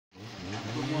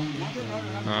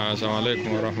Assalamu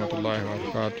alaikum wa rahmatullahi wa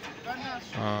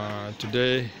barakatuh.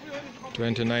 Today,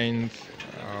 29th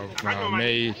of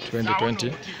May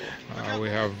 2020, we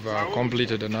have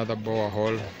completed another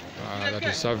borehole that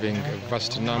is serving a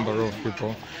vast number of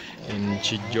people in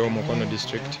Chijo, Mukono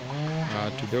district.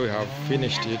 Today we have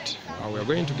finished it. We are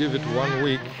going to give it 1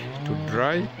 week to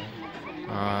dry.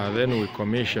 Then we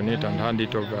commission it and hand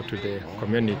it over to the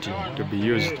community to be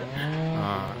used.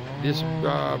 This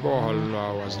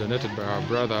borehole was donated by our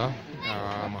brother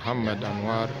Mohammed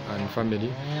Anwar and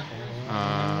family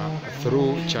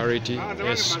through charity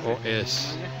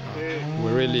SOS.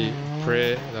 We really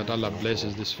pray that Allah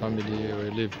blesses this family. We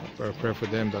really pray for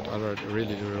them that Allah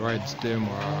really rewards them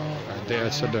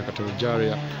their sadaq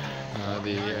al-jariyah,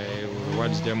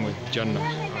 rewards them with Jannah.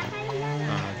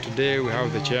 Today we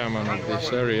have the chairman of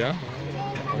this area.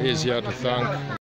 He is here to thank